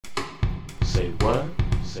Say what?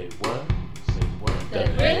 Say what? Say what? The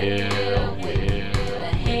hell with it. The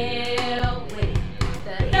hell with it.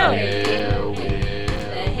 The hell with it.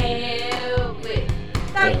 The hell with it.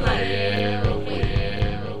 Stop playing with it.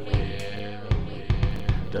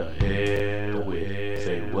 The hell with it.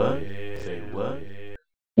 Say what? Say what?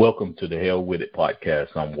 Welcome to the Hell With It podcast.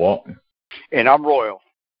 I'm Walton. And I'm Royal.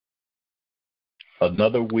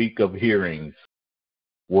 Another week of hearings.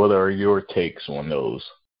 What are your takes on those?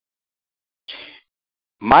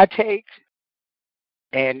 My take,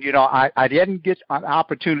 and I didn't get an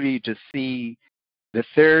opportunity to see the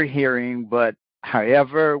third hearing, but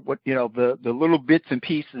however, the little bits and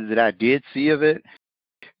pieces that I did see of it,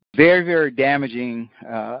 very, very damaging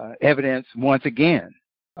evidence once again.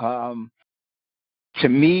 To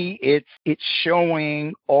me, it's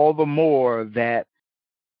showing all the more that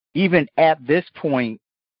even at this point,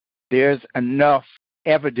 there's enough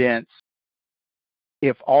evidence,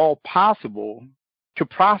 if all possible, to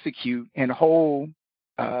prosecute and hold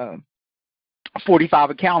 45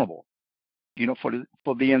 accountable,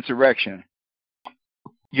 for the insurrection.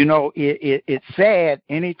 It's sad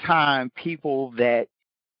anytime people that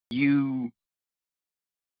you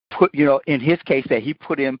put, in his case, that he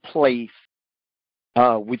put in place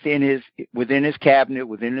within his cabinet,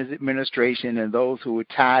 within his administration, and those who were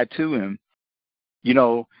tied to him,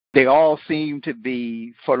 they all seem to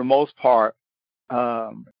be, for the most part,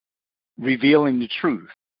 revealing the truth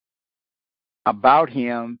about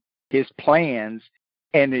him, his plans,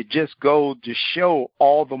 and it just goes to show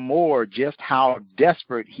all the more just how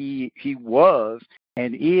desperate he was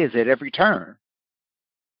and is at every turn.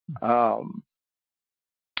 My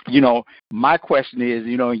question is,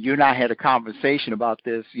 you and I had a conversation about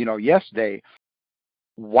this, yesterday.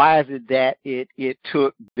 Why is it that it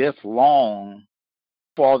took this long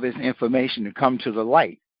for all this information to come to the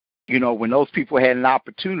light? When those people had an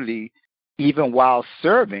opportunity, even while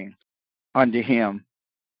serving under him,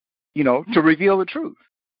 to reveal the truth.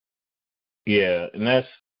 Yeah, and that's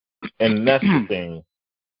the thing.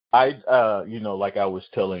 Like I was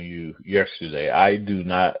telling you yesterday, I do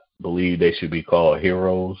not believe they should be called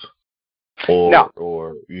heroes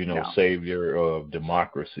or savior of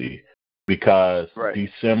democracy, because right.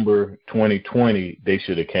 December 2020 they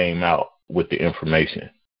should have came out with the information,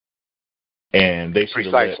 and they should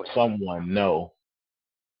have let someone know,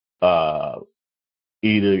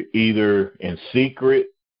 either in secret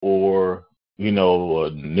or a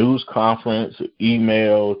news conference,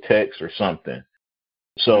 email, text, or something.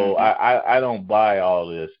 So I don't buy all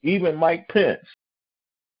this. Even Mike Pence,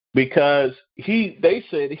 because they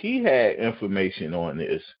said he had information on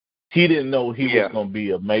this. He didn't know he was going to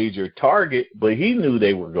be a major target, but he knew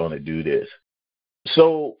they were going to do this.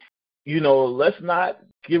 So, let's not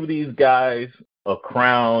give these guys a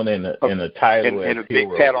crown and a title and a big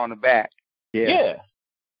pat on the back. Yeah.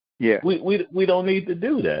 We don't need to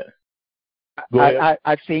do that.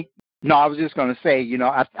 I think, I was just going to say,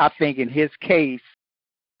 I think in his case,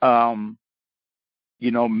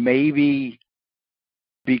 maybe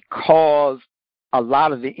because a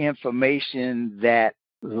lot of the information that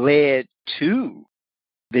led to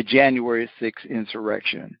the January 6th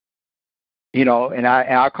insurrection, and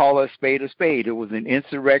I call a spade a spade. It was an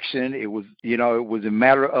insurrection. It was, it was a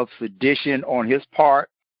matter of sedition on his part,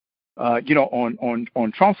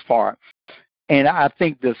 on Trump's part. And I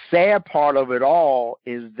think the sad part of it all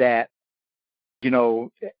is that, he,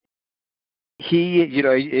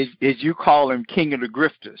 as you call him, king of the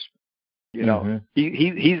grifters.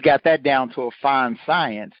 He's got that down to a fine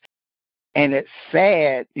science. And it's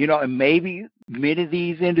sad, and maybe many of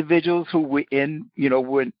these individuals who were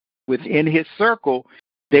within his circle,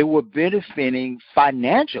 they were benefiting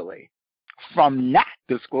financially from not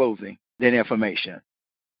disclosing that information.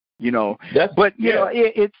 And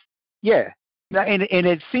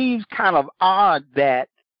it seems kind of odd that,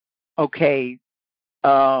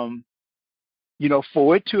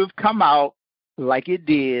 for it to have come out like it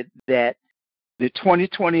did, that the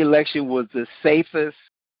 2020 election was the safest,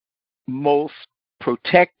 most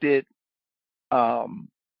protected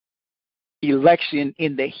election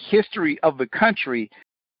in the history of the country,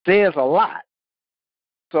 says a lot.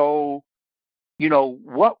 So,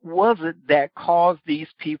 what was it that caused these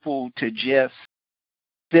people to just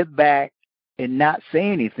sit back and not say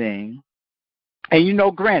anything?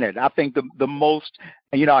 And, granted, I think the most,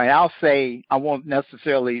 and I'll say, I won't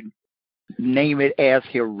necessarily name it as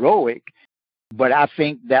heroic, but I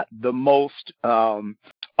think that the most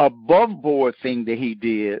above board thing that he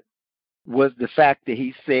did was the fact that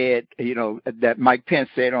he said, that Mike Pence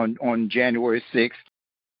said on January 6th,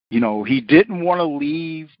 he didn't want to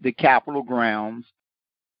leave the Capitol grounds,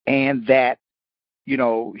 and that,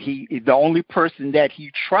 the only person that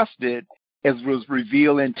he trusted, as was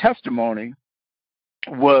revealed in testimony,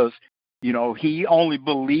 was, he only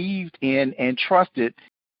believed in and trusted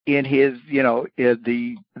in his, the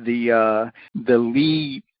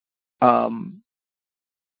lead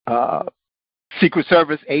Secret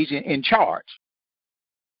Service agent in charge.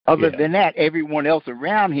 Other than that, everyone else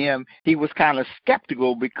around him, he was kind of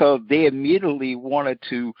skeptical because they immediately wanted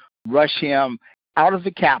to rush him out of the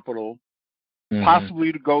Capitol,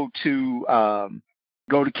 possibly to go to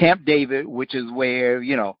Camp David, which is where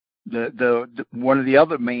the one of the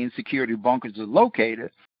other main security bunkers is located.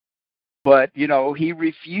 But he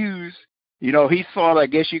refused. He sort of, I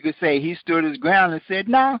guess you could say, he stood his ground and said,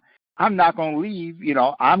 "No, I'm not going to leave.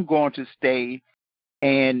 I'm going to stay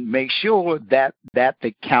and make sure that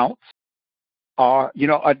the counts are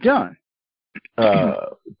done."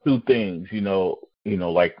 Two things,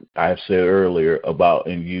 like I said earlier about,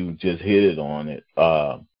 and you just hit it on it.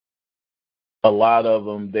 A lot of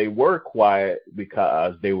them, they were quiet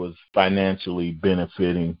because they was financially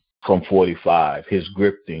benefiting from 45, his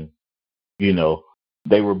grifting.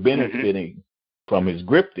 They were benefiting from his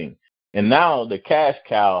grifting. And now the cash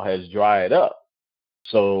cow has dried up.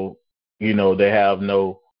 So, they have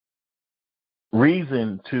no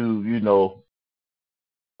reason to,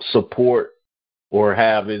 support or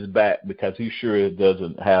have his back, because he sure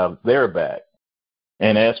doesn't have their back.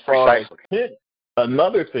 And as far as Pence,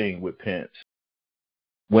 another thing with Pence,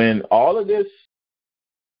 when all of this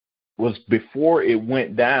was before it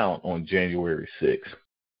went down on January 6th,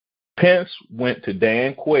 Pence went to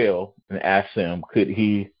Dan Quayle and asked him, could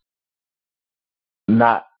he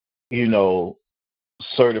not,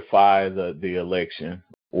 certify the election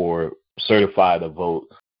or certify the vote.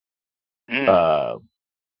 And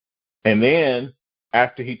then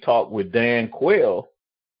after he talked with Dan Quayle,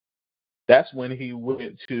 that's when he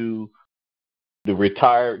went to the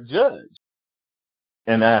retired judge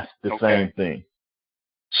and asked the same thing.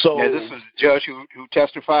 So this was the judge who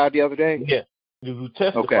testified the other day? Yeah, who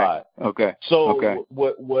testified. Okay. So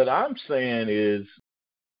what I'm saying is,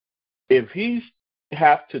 if he's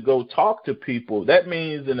have to go talk to people, that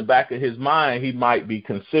means in the back of his mind he might be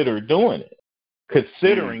considering doing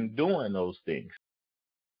doing those things.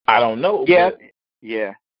 I don't know.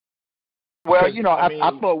 Yeah. Well,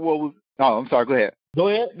 I thought I'm sorry, go ahead. Go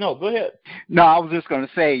ahead. No, go ahead. No, I was just going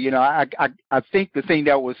to say, I think the thing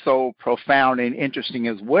that was so profound and interesting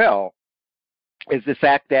as well is the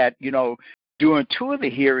fact that, during two of the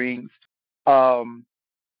hearings,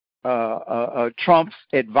 Trump's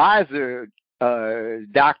advisor,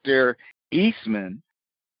 Dr. Eastman,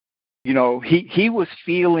 he was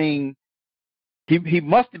feeling, he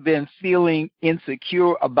must have been feeling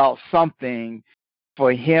insecure about something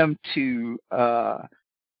for him to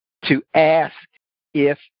ask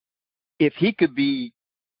if he could be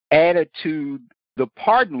added to the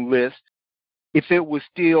pardon list, if it was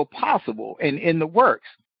still possible and in the works.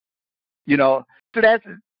 So that's,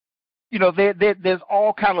 there's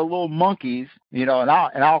all kind of little monkeys, and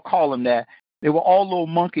I'll call them that. They were all little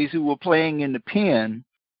monkeys who were playing in the pen,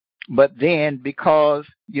 but then because,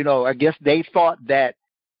 I guess they thought that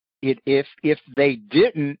if they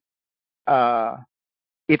didn't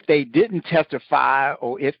testify,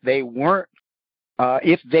 or if they were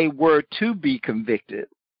to be convicted,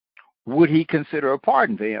 would he consider a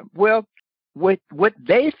pardon for him? Well, what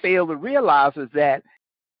they fail to realize is that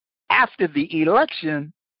after the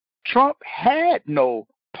election, Trump had no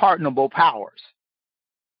pardonable powers.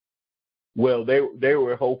 Well, they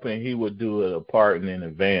were hoping he would do a pardon in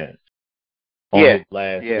advance. On his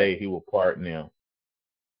last day, he will pardon them.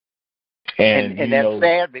 And that's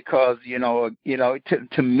sad because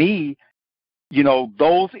to me,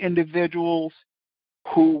 those individuals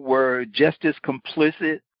who were just as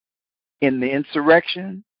complicit in the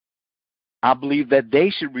insurrection, I believe that they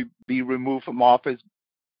should be removed from office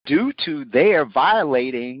due to their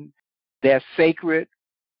violating their sacred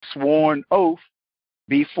sworn oath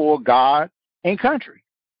before God and country.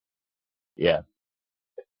 Yeah.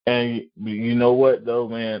 And you know what, though,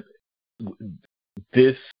 man?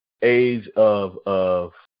 This age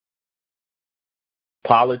of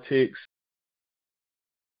politics,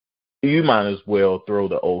 you might as well throw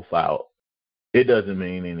the oath out. It doesn't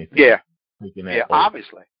mean anything. Yeah,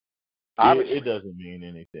 obviously. It doesn't mean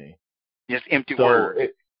anything. Just empty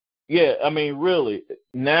words. I mean, really,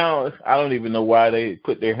 now I don't even know why they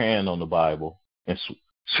put their hand on the Bible and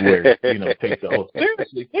swear, take the oath.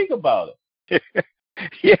 Seriously, think about it.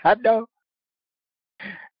 Yeah, I know.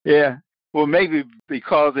 Yeah. Well, maybe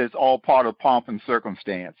because it's all part of pomp and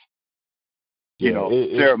circumstance.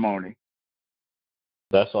 Ceremony.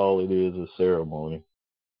 That's all it is, a ceremony.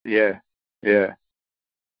 Yeah.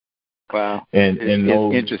 Wow. And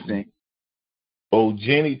it's interesting. Oh,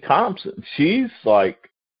 Jenny Thompson, she's like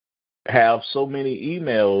have so many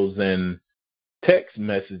emails and text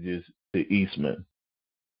messages to Eastman.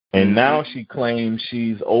 And now she claims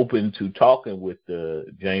she's open to talking with the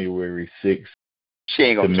January 6th she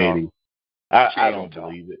ain't gonna committee. Talk. I don't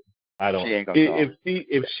believe it. I don't. She ain't gonna talk.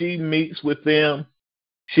 If she meets with them,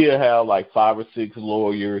 she'll have like 5 or 6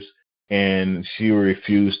 lawyers, and she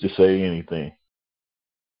refused to say anything.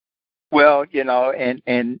 Well,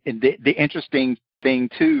 and the interesting thing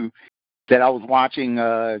too, that I was watching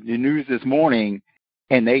the news this morning,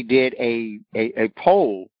 and they did a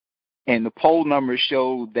poll, and the poll numbers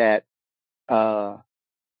showed that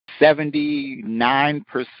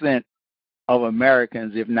 79% of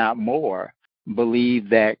Americans, if not more, believe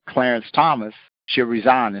that Clarence Thomas should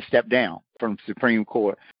resign and step down from the Supreme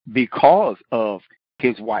Court because of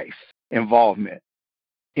his wife's involvement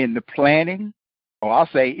in the planning, or I'll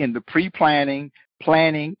say in the pre-planning,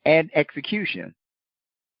 planning, and execution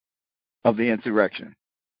of the insurrection.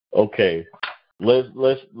 Okay, let's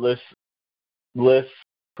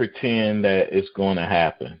pretend that it's going to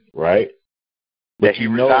happen, right? That he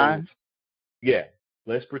resigns? Yeah,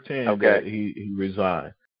 let's pretend that he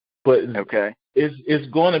resigned. But it's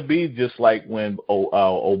going to be just like when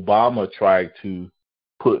Obama tried to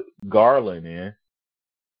put Garland in.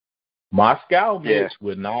 Moscow Mitch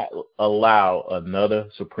would not allow another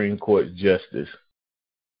Supreme Court justice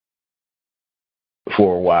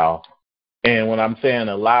for a while. And when I'm saying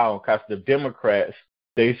allow, because the Democrats,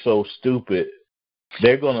 they so stupid,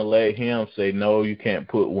 they're going to let him say, no, you can't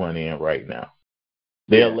put one in right now.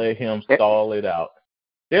 They'll let him stall it out.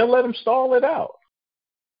 They'll let him stall it out.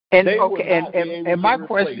 And my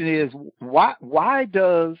question is, why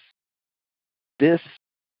does this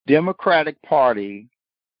Democratic Party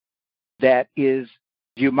that is,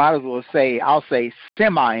 you might as well say, I'll say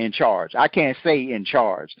semi in charge. I can't say in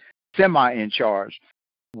charge, semi in charge.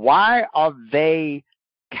 Why are they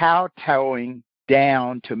kowtowing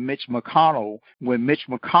down to Mitch McConnell when Mitch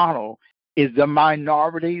McConnell is the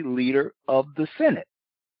minority leader of the Senate?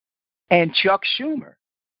 And Chuck Schumer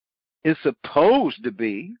is supposed to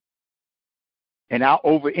be, and I'll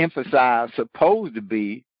overemphasize supposed to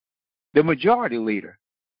be, the majority leader.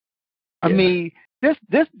 I mean,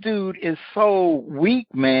 this dude is so weak,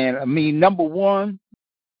 man. I mean, number one,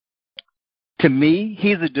 to me,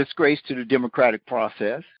 he's a disgrace to the democratic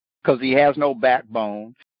process because he has no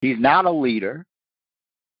backbone. He's not a leader.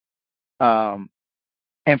 And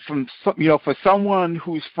for someone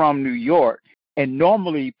who's from New York, and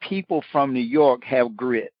normally people from New York have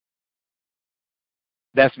grit.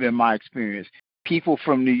 That's been my experience. People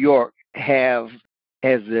from New York have,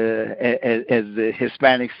 as the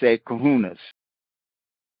Hispanics say, kahunas.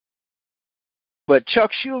 But Chuck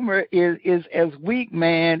Schumer is as weak,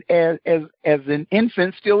 man, as an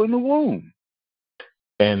infant still in the womb.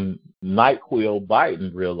 And NyQuil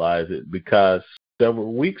Biden realized it because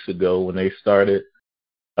several weeks ago when they started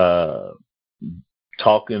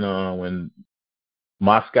talking when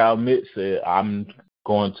Moscow Mitch said, I'm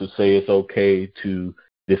going to say it's okay to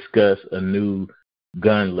discuss a new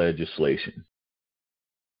gun legislation.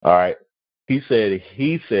 All right. He said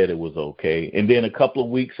it was okay. And then a couple of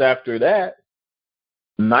weeks after that,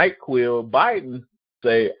 NyQuil Biden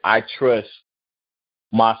say, I trust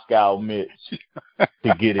Moscow Mitch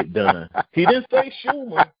to get it done. He didn't say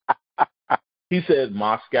Schumer. He said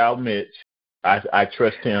Moscow Mitch. I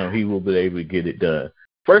trust him. He will be able to get it done.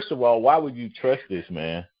 First of all, why would you trust this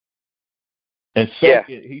man? And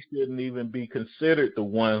second, he shouldn't even be considered the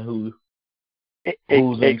one who's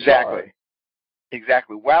in charge.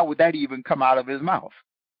 Exactly. Why would that even come out of his mouth?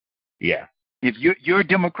 Yeah. If you're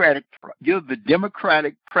the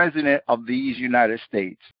Democratic president of these United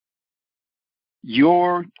States.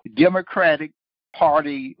 Your Democratic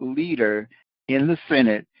Party leader in the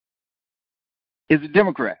Senate is a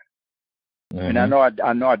Democrat. Mm-hmm. And I know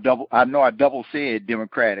I double said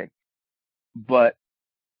Democratic, but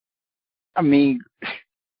I mean,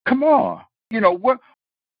 come on, what?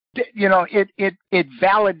 It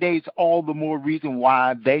validates all the more reason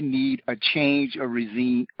why they need a change of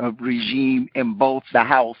regime in both the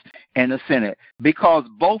House and the Senate, because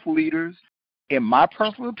both leaders, in my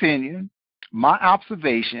personal opinion, my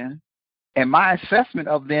observation, and my assessment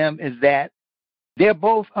of them is that they're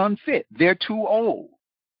both unfit. They're too old.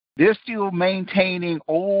 They're still maintaining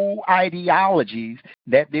old ideologies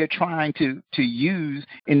that they're trying to use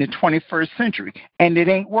in the 21st century, and it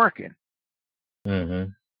ain't working.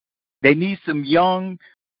 Mm-hmm. They need some young,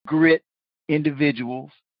 grit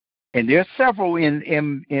individuals, and there's several in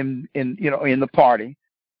the party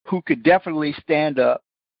who could definitely stand up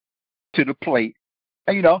to the plate.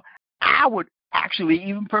 I would actually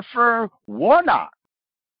even prefer Warnock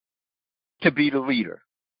to be the leader.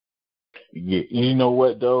 Yeah, you know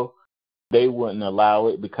what though? They wouldn't allow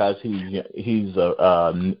it because he's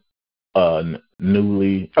a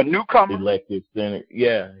newly A newcomer. elected senator.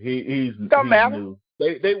 Yeah, he's matter. new.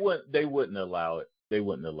 They wouldn't allow it. They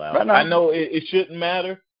wouldn't allow it. Right. I know it shouldn't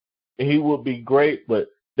matter. He would be great, but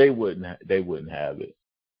they wouldn't have it.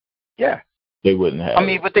 Yeah. They wouldn't have. I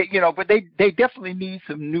mean, but they definitely need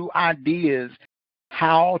some new ideas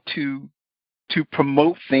how to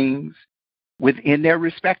promote things within their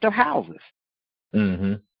respective houses.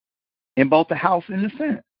 Mm-hmm. In both the House and the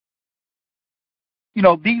Senate.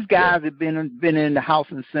 These guys have been in the House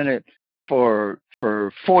and Senate for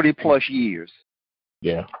 40 plus years.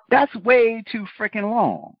 Yeah. That's way too freaking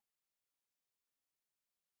long.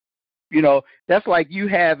 That's like you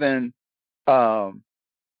having a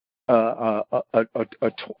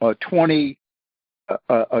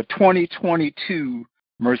 2022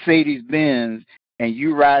 Mercedes Benz and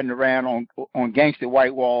you riding around on gangster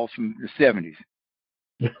white walls from the 70s.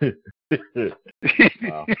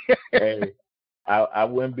 Wow. Hey, I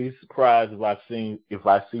wouldn't be surprised if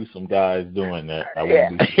I see some guys doing that. I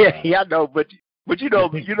wouldn't be surprised. Yeah, I know, but you know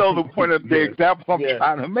the point of the example I'm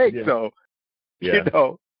trying to make. Yeah. So, Yeah.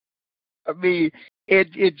 I mean,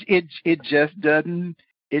 it just doesn't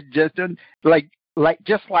like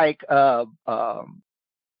just like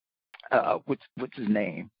what's his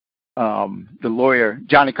name, the lawyer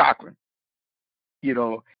Johnny Cochran.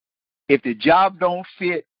 If the job don't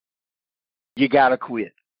fit, you gotta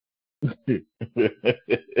quit.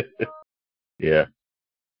 Yeah.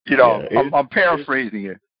 I'm paraphrasing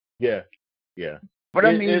it. Yeah. Yeah. But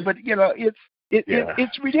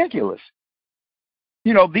it's ridiculous.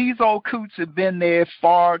 These old coots have been there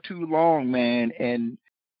far too long, man, and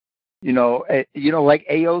like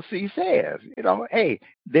AOC says, hey,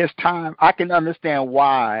 there's time. I can understand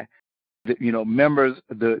why members,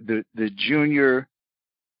 the junior,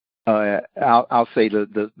 I'll say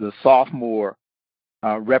the sophomore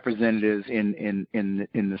representatives in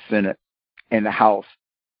the Senate and the House,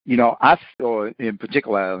 or in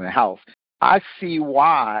particular in the House, I see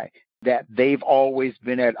why that they've always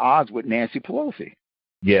been at odds with Nancy Pelosi.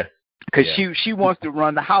 Yeah. Because she wants to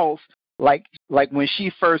run the House like when she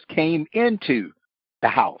first came into the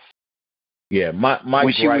House. Yeah, my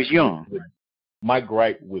when she was young. My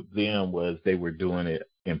gripe with them was they were doing it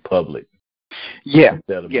in public. Yeah,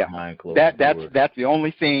 instead of behind closed doors. That's the only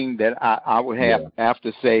thing that I would have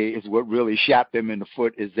to say is what really shot them in the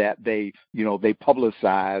foot is that they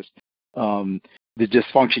publicized the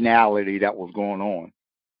dysfunctionality that was going on.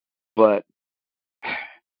 But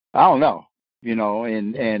I don't know,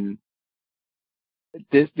 and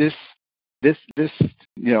this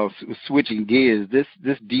switching gears, this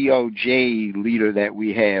DOJ leader that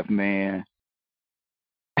we have, man.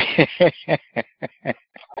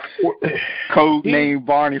 Code name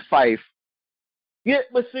Barney Fife. Yeah,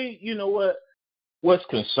 but see, you know what? What's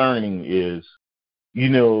concerning is,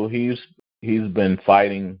 he's been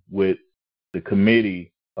fighting with the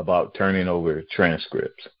committee about turning over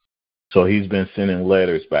transcripts. So he's been sending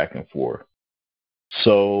letters back and forth.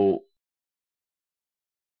 So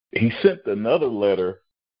he sent another letter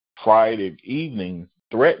Friday evening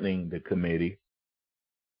threatening the committee.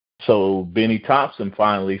 So Benny Thompson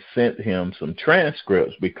finally sent him some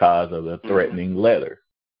transcripts because of the threatening letter.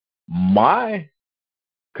 My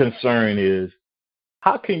concern is,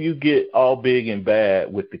 how can you get all big and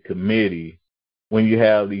bad with the committee when you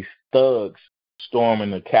have these thugs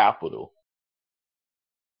storming the Capitol?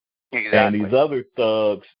 Exactly. And these other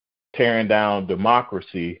thugs tearing down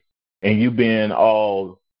democracy, and you being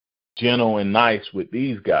all gentle and nice with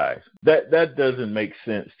these guys. That doesn't make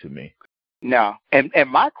sense to me. No. And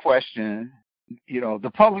my question,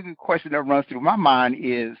 the public question that runs through my mind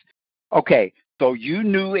is, okay, so you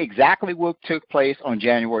knew exactly what took place on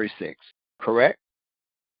January 6th, correct?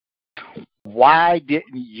 Why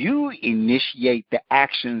didn't you initiate the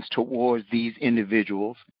actions towards these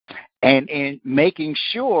individuals and in making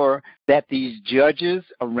sure that these judges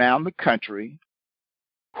around the country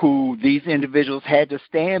who these individuals had to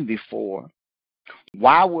stand before,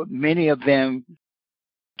 why were many of them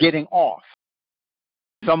getting off?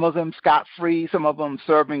 Some of them scot-free, some of them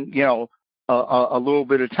serving, a little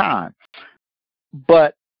bit of time.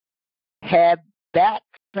 But had that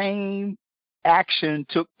same action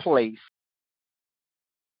took place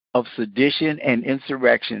of sedition and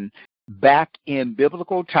insurrection back in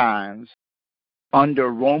biblical times under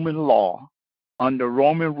Roman law, under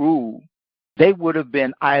Roman rule, they would have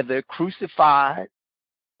been either crucified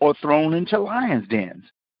or thrown into lions' dens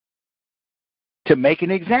to make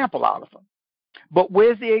an example out of them. But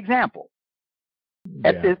where's the example?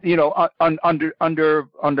 At this,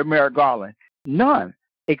 under Merrick Garland, none,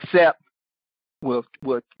 except with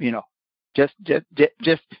just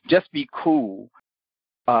be cool.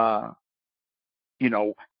 I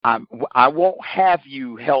won't have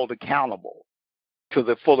you held accountable to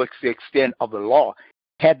the full extent of the law.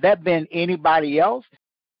 Had that been anybody else,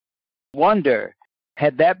 wonder,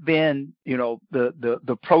 had that been,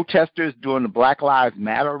 the protesters during the Black Lives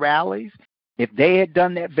Matter rallies, if they had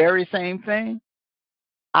done that very same thing,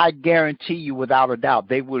 I guarantee you without a doubt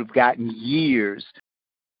they would have gotten years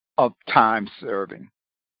of time serving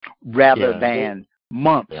rather than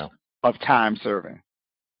months of time serving.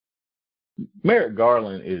 Merrick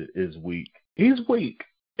Garland is weak. He's weak.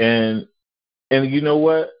 And you know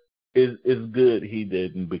what? It's good he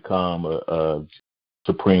didn't become a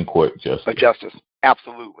Supreme Court justice. A justice.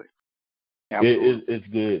 Absolutely. It's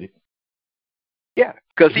good. Yeah,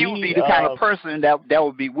 because he would be the kind of person that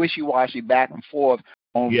would be wishy-washy back and forth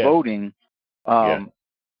on voting. They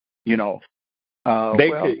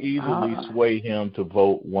could easily sway him to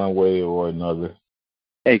vote one way or another.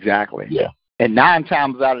 Exactly. Yeah. And 9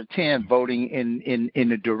 times out of 10, voting in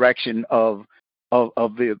the direction of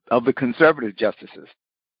the conservative justices.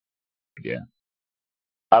 Yeah.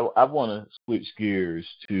 I want to switch gears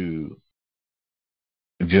to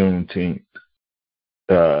Juneteenth.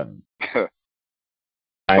 I'm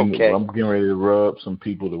getting ready to rub some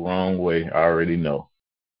people the wrong way. I already know.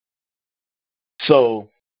 So,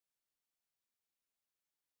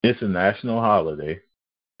 it's a national holiday.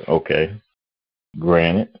 Okay.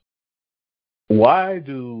 Granted. Why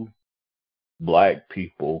do black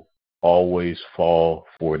people always fall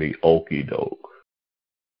for the okie doke?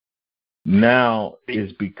 Now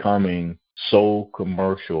it's becoming so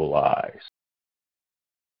commercialized.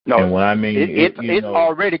 No, and when I mean it's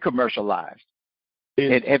already commercialized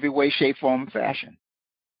in every way, shape, form, and fashion.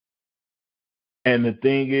 And the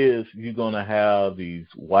thing is, you're going to have these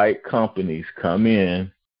white companies come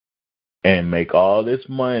in and make all this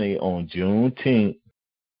money on Juneteenth,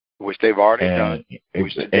 which they've already done.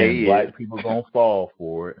 And black people are going to fall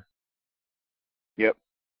for it. Yep.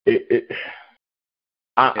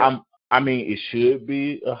 I mean, it should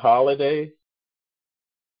be a holiday.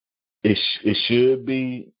 It should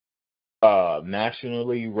be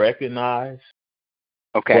nationally recognized.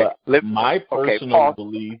 Okay. But my personal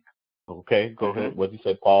belief. Okay, go ahead. What did you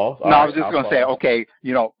say? Pause. No, I was just going to say. Okay,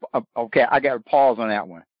 I got to pause on that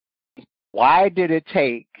one. Why did it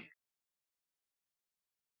take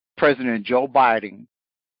President Joe Biden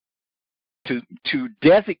to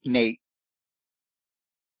designate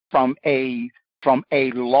from a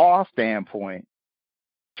law standpoint,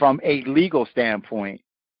 from a legal standpoint,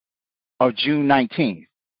 of June 19th?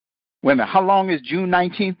 Wait a minute, how long has June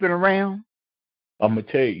 19th been around? I'm gonna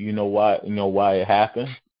tell you. You know why it happened?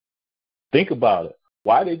 Think about it.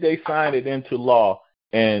 Why did they sign it into law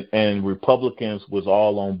and Republicans was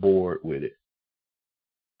all on board with it?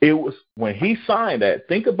 It was when he signed that.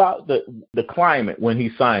 Think about the climate when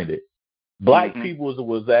he signed it. Black people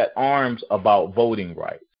was at arms about voting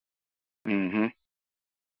rights. Mm-hmm.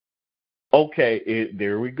 Okay,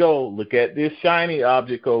 there we go. Look at this shiny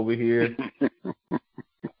object over here.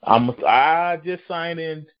 I just signed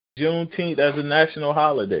in Juneteenth as a national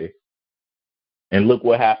holiday. And look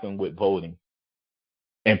what happened with voting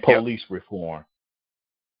and police reform.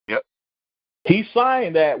 Yep. He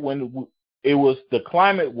signed that when the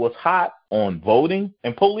climate was hot on voting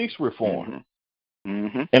and police reform.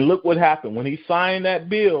 Mm-hmm. And look what happened. When he signed that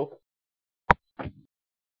bill,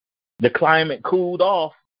 the climate cooled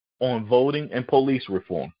off on voting and police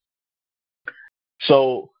reform.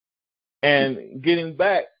 So, and getting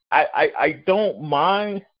back, I don't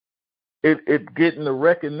mind it getting the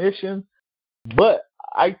recognition, but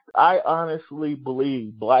I honestly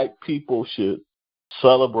believe black people should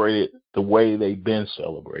celebrate it the way they've been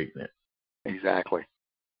celebrating it. Exactly.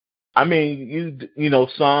 I mean,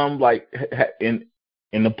 some like in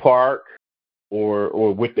the park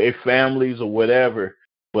or with their families or whatever,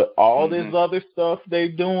 but all this other stuff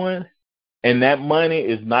they're doing, and that money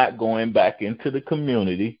is not going back into the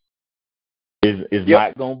community, is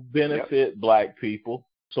not going to benefit black people.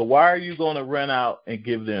 So why are you going to run out and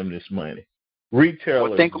give them this money?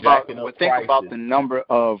 Retailers think about the number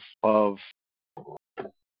of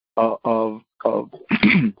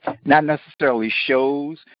not necessarily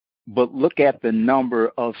shows, but look at the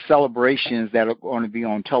number of celebrations that are going to be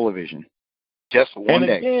on television just one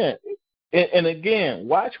day. And again,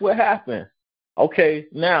 watch what happened. Okay,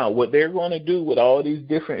 now what they're going to do with all these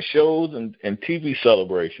different shows and TV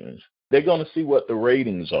celebrations, they're going to see what the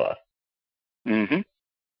ratings are. Mm-hmm.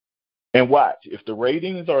 And watch, if the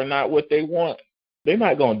ratings are not what they want, They're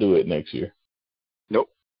not going to do it next year. Nope.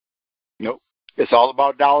 It's all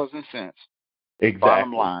about dollars and cents. Exactly.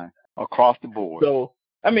 Bottom line, across the board. So,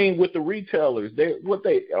 I mean, with the retailers, they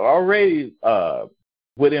already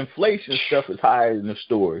with inflation, stuff is high in the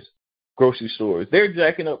stores, grocery stores. They're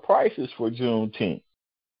jacking up prices for Juneteenth.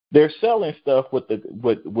 They're selling stuff with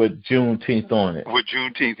Juneteenth on it. With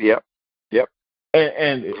Juneteenth, yep.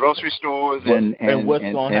 And grocery stores and what's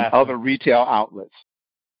going to happen? Other retail outlets.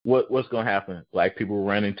 What's going to happen? Black people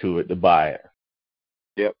running to it to buy it.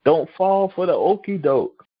 Yep. Don't fall for the okie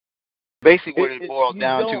doke. Basically, what it boils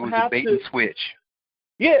down to is a bait and switch.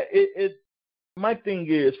 Yeah, my thing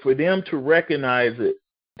is for them to recognize it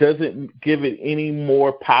doesn't give it any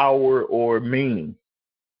more power or meaning.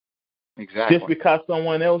 Exactly. Just because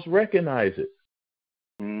someone else recognizes it.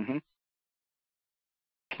 Mm-hmm.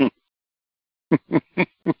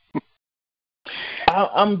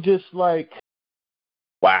 I'm just like,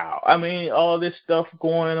 wow. I mean, all this stuff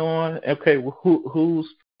going on. Okay, who's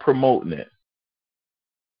promoting it?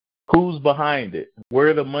 Who's behind it?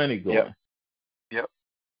 Where the money going? Yep.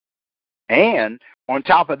 And on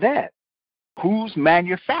top of that, who's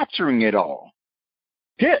manufacturing it all?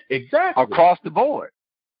 Yeah, exactly. Across the board.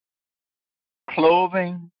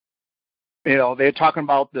 Clothing. They're talking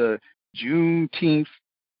about the Juneteenth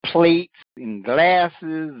plates and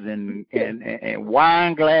glasses and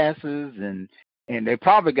wine glasses and they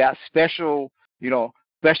probably got special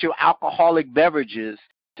alcoholic beverages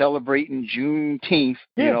celebrating Juneteenth.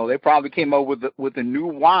 Yeah. They probably came up with a new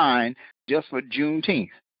wine just for Juneteenth.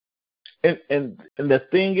 And the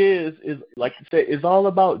thing is like you said, it's all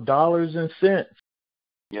about dollars and cents.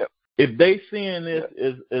 Yep. If they seeing this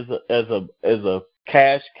as a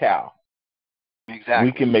cash cow,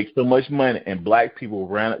 exactly, we can make so much money, and black people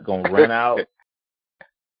gonna run out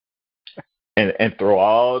and throw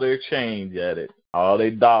all their change at it, all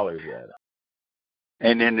their dollars at it.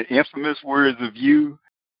 And in the infamous words of you,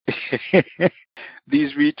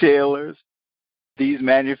 these retailers, these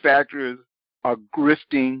manufacturers are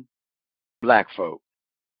grifting black folk.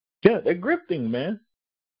 Yeah, they're grifting, man.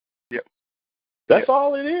 Yep. That's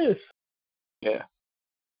all it is. Yeah.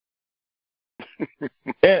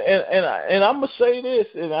 and I'm gonna say this,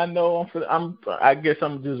 and I know I guess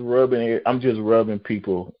I'm just rubbing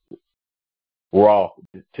people raw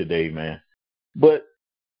today, man. But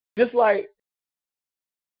just like,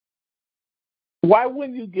 why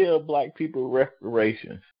wouldn't you give black people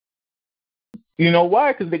reparations? You know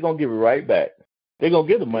why? Because they're gonna give it right back. They're gonna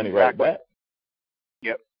give the money right back.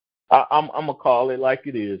 Yep. I'm gonna call it like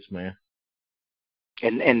it is, man.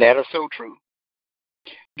 And that is so true.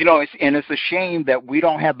 It's a shame that we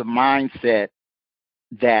don't have the mindset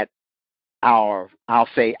that our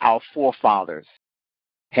forefathers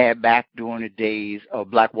had back during the days of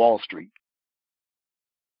Black Wall Street.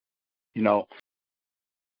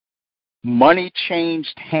 Money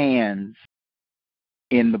changed hands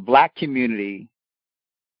in the black community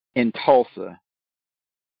in Tulsa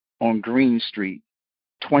on Green Street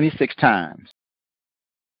 26 times.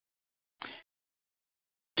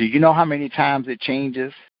 Do you know how many times it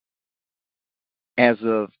changes as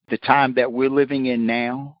of the time that we're living in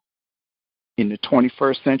now, in the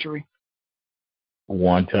 21st century?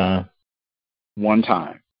 One time.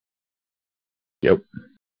 Yep.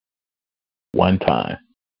 One time.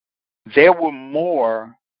 There were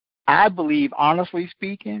more, I believe, honestly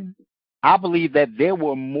speaking, that there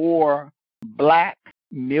were more black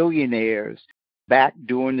millionaires back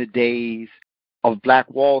during the days of Black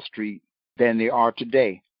Wall Street than there are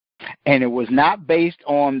today. And it was not based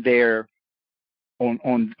on their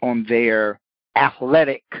on their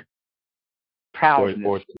athletic prowess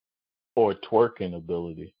or twerking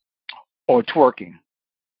ability. Or twerking.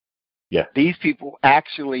 Yeah. These people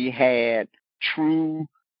actually had true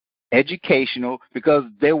educational, because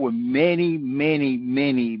there were many, many,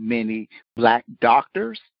 many, many black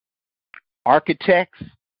doctors, architects,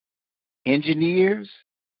 engineers,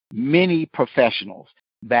 many professionals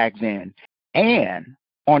back then. And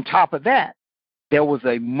on top of that, there was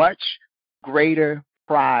a much greater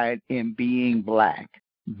pride in being black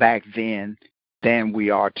back then than we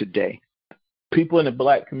are today. People in the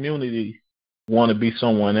black community want to be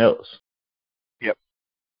someone else. Yep.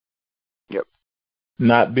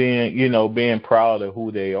 Not being proud of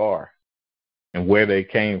who they are and where they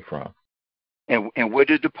came from. And what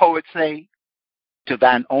did the poet say? To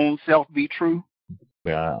thine own self be true?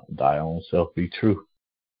 Yeah, thy own self be true.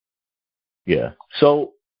 Yeah.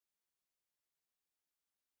 So,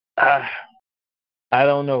 I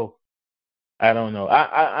don't know.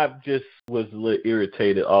 I just was a little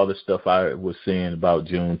irritated, all the stuff I was seeing about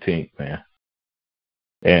Juneteenth, man.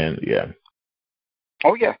 And, yeah.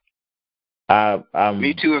 Oh, yeah.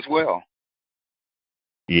 Me too as well.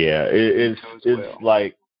 Yeah, it's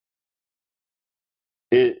like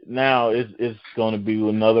it's going to be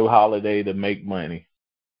another holiday to make money.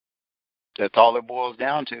 That's all it boils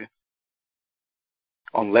down to.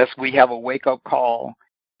 Unless we have a wake-up call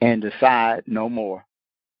and decide no more.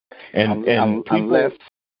 And unless,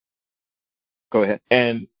 go ahead.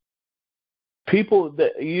 And people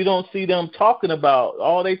that you don't see them talking about,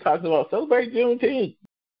 all they talking about, celebrate Juneteenth.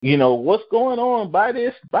 You know, what's going on? Buy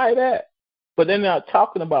this, buy that. But they're not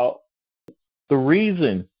talking about the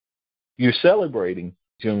reason you're celebrating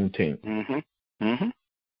Juneteenth. Mm-hmm. Mm-hmm.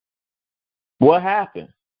 What happened?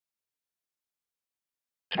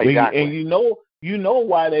 Exactly. And you know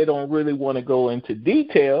why they don't really want to go into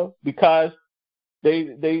detail, because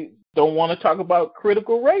they don't want to talk about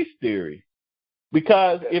critical race theory.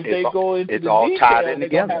 Because if they go into it's the all detail, tied in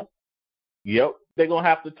together. They're going to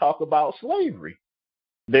have to talk about slavery.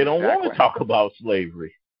 They don't want to talk about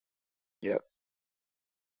slavery. Yep.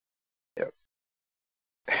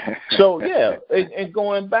 So, yeah, and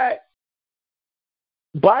going back,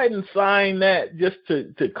 Biden signed that just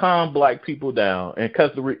to calm black people down. And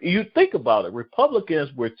because you think about it, Republicans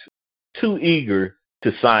were too eager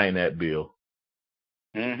to sign that bill.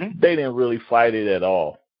 Mm-hmm. They didn't really fight it at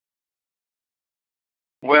all.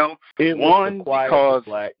 Well, one, because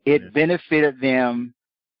it benefited them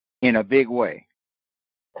in a big way.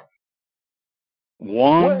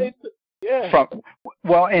 One, and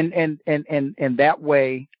that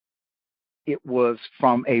way, it was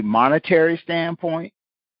from a monetary standpoint,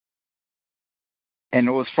 and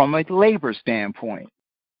it was from a labor standpoint.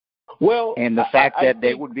 Well, and the fact that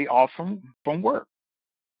they would be off from work.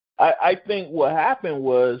 I think what happened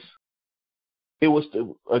was, it was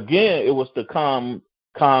to calm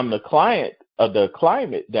the climate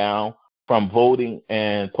down from voting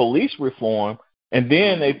and police reform, and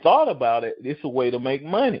then they thought about it. It's a way to make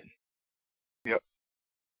money.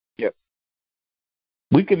 Yep.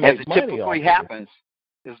 We can make money. As it typically happens,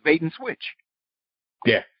 is bait and switch.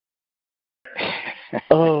 Yeah.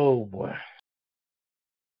 Oh boy.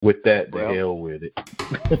 With that, the hell with it.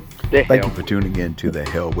 Thank you for tuning in to the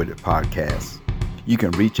Hell With It podcast. You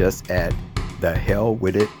can reach us at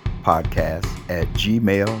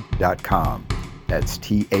thehellwithitpodcast@gmail.com. That's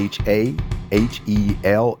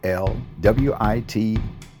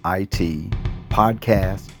THAHELLWITIT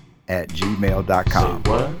podcast@gmail.com.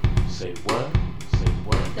 Say what?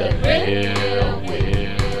 The hell with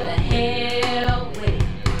it. The hell with it.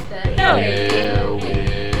 The hell with it.